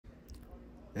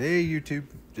Hey YouTube,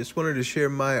 just wanted to share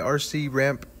my RC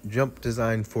ramp jump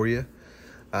design for you.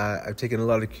 I've taken a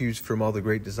lot of cues from all the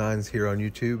great designs here on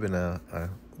YouTube, and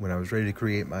when I was ready to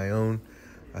create my own,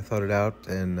 I thought it out,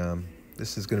 and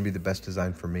this is going to be the best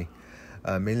design for me.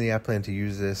 Mainly I plan to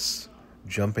use this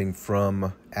jumping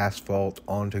from asphalt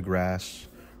onto grass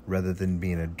rather than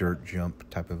being a dirt jump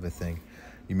type of a thing.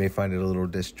 You may find it a little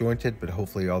disjointed, but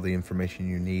hopefully all the information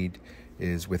you need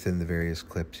is within the various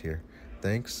clips here.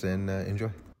 Thanks, and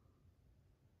enjoy.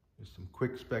 Just some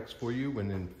quick specs for you when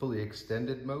in fully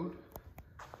extended mode.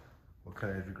 What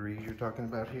kind of degrees you're talking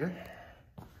about here.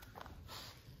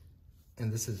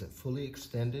 And this is at fully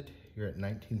extended. You're at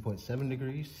 19.7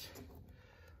 degrees,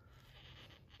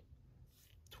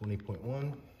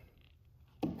 20.1,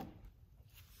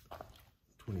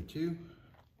 22,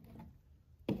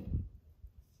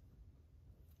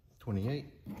 28,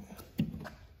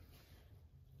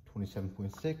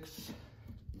 27.6,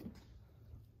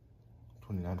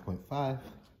 29.5,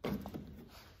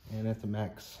 and at the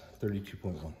max,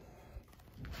 32.1.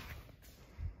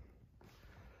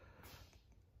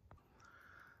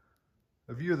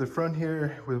 A view of the front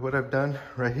here with what I've done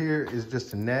right here is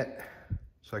just a net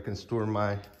so I can store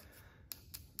my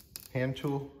hand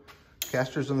tool,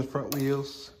 casters on the front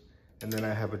wheels, and then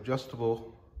I have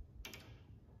adjustable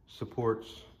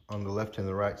supports on the left and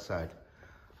the right side.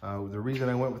 The reason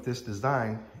I went with this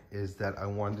design is that I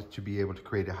wanted to be able to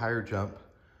create a higher jump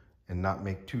and not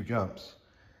make two jumps.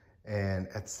 And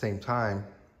at the same time,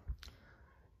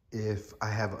 if I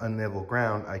have unlevel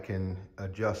ground, I can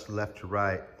adjust left to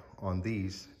right on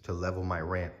these to level my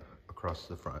ramp across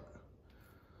the front.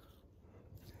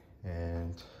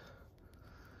 And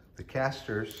the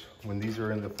casters, when these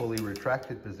are in the fully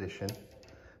retracted position,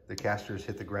 the casters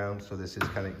hit the ground, so this is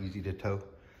kind of easy to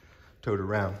tote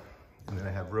around. And then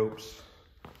I have ropes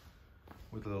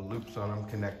with little loops on them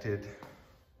connected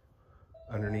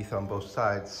underneath on both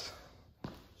sides,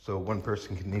 so one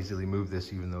person can easily move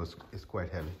this even though it's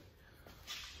quite heavy.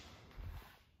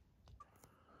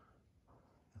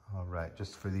 All right,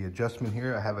 just for the adjustment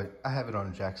here, I have it on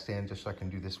a jack stand just so I can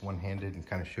do this one-handed and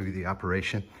kind of show you the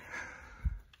operation.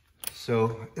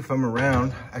 So if I'm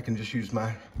around, I can just use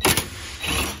my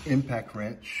impact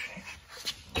wrench.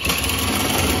 See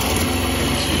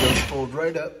those fold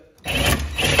right up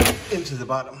into the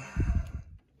bottom.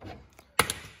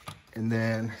 And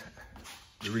then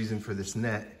the reason for this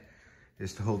net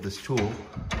is to hold this tool,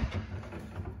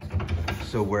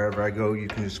 so wherever I go, you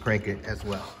can just crank it as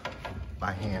well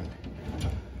by hand.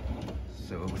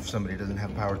 So if somebody doesn't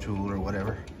have a power tool or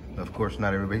whatever, of course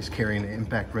not everybody's carrying an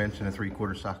impact wrench and a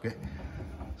 3/4 socket,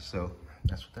 so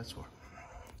that's what that's for.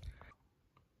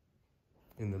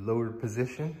 In the lowered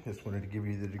position, just wanted to give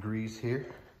you the degrees here.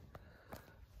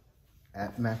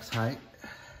 At max height,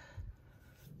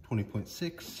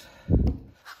 20.6,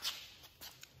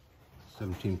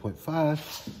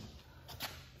 17.5,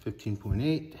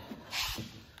 15.8,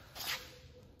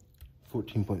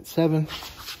 14.7,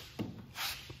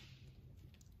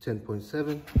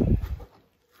 10.7,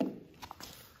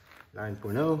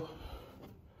 9.0,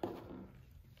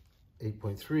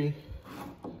 8.3,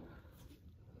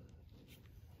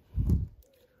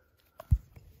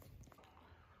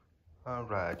 all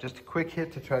right, just a quick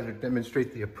hit to try to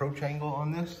demonstrate the approach angle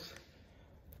on this.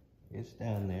 It's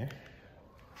down there.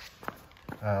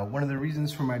 One of the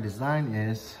reasons for my design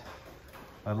is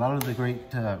a lot of the great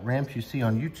ramps you see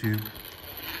on YouTube,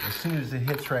 as soon as it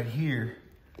hits right here,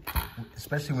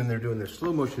 especially when they're doing their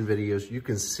slow motion videos, you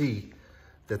can see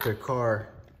that their car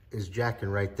is jacking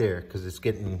right there because it's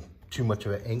getting too much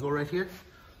of an angle right here.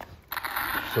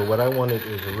 So what I wanted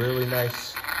is a really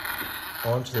nice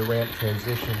onto the ramp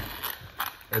transition,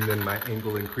 and then my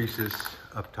angle increases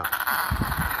up top.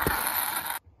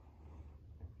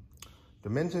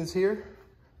 Dimensions here,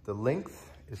 the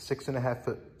length is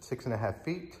 6.5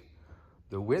 feet.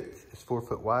 The width is 4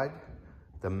 foot wide.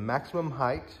 The maximum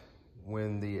height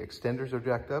when the extenders are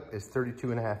jacked up is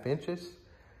 32.5 inches.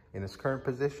 In its current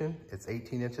position, it's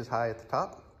 18 inches high at the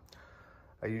top.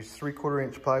 I use 3/4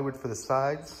 inch plywood for the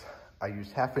sides. I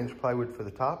use 1/2 inch plywood for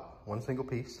the top, one single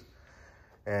piece.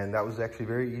 And that was actually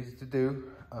very easy to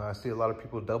do. I see a lot of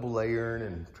people double layering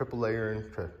and triple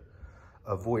layering to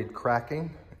avoid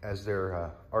cracking as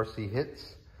their RC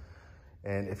hits.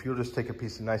 And if you'll just take a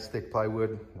piece of nice thick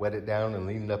plywood, wet it down and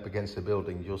lean it up against the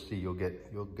building, you'll see you'll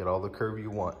get all the curve you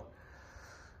want.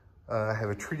 I have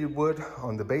a treated wood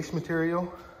on the base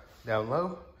material down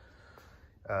low.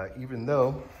 Even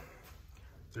though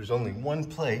there's only one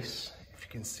place, if you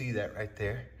can see that right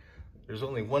there, there's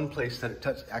only one place that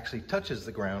it actually touches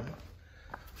the ground,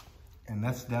 and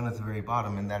that's down at the very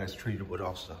bottom, and that is treated wood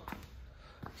also.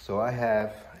 So I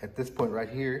have, at this point right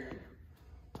here,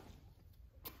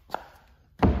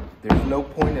 there's no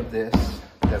point of this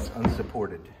that's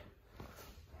unsupported.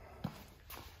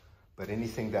 But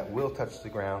anything that will touch the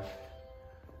ground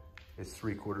is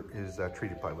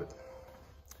treated plywood.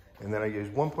 And then I use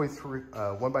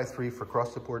 1x3 for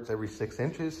cross supports every 6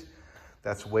 inches.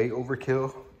 That's way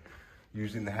overkill.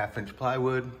 Using the 1/2-inch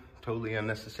plywood, totally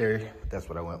unnecessary, but that's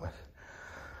what I went with.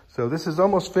 So this is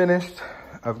almost finished.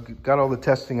 I've got all the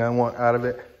testing I want out of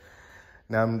it.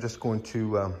 Now I'm just going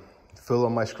to fill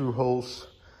in my screw holes,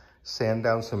 sand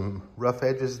down some rough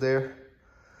edges there,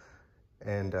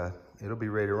 and it'll be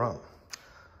ready to run.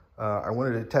 I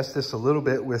wanted to test this a little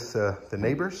bit with the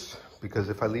neighbors, because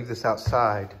if I leave this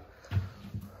outside,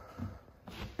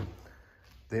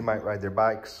 they might ride their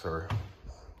bikes or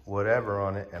whatever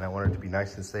on it, and I want it to be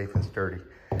nice and safe and sturdy.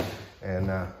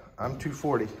 And I'm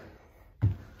 240.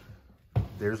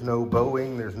 There's no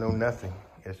bowing, there's no nothing.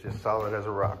 It's just solid as a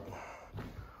rock.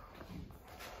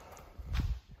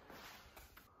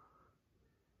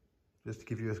 Just to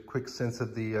give you a quick sense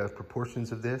of the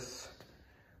proportions of this.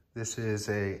 This is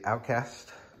a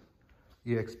Outcast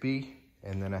EXB,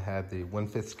 and then I have the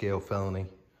 1/5 scale felony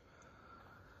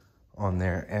on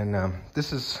there. And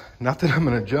this is, not that I'm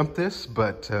gonna jump this,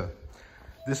 but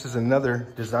this is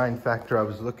another design factor I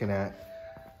was looking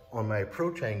at on my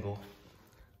approach angle.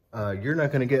 You're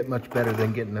not gonna get much better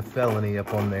than getting a felony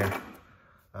up on there.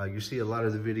 You see a lot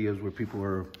of the videos where people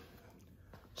are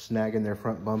snagging their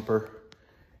front bumper,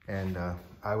 and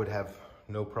I would have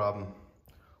no problem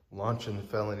launching the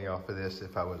felony off of this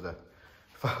if I was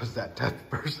that type of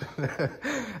person.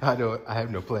 I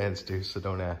have no plans to, so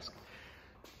don't ask.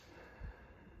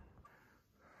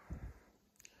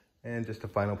 And just a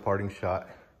final parting shot.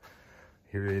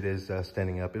 Here it is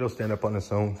standing up. It'll stand up on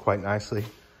its own quite nicely.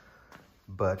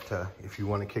 But if you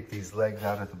want to kick these legs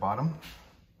out at the bottom,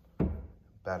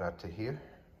 about out to here,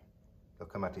 they'll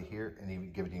come out to here and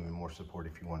even give it even more support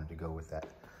if you wanted to go with that.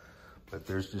 But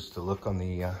there's just a look on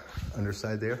the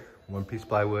underside there, 1-piece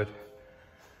plywood,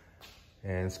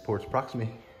 and supports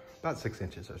approximately about 6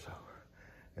 inches or so.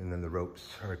 And then the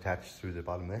ropes are attached through the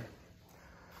bottom there,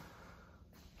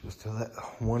 just to let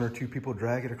 1 or 2 people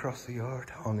drag it across the yard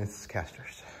on its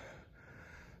casters.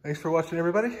 Thanks for watching,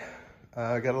 everybody.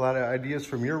 I got a lot of ideas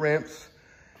from your ramps,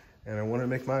 and I want to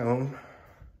make my own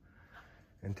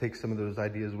and take some of those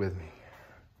ideas with me.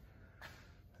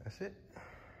 That's it.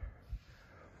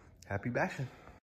 Happy bashing.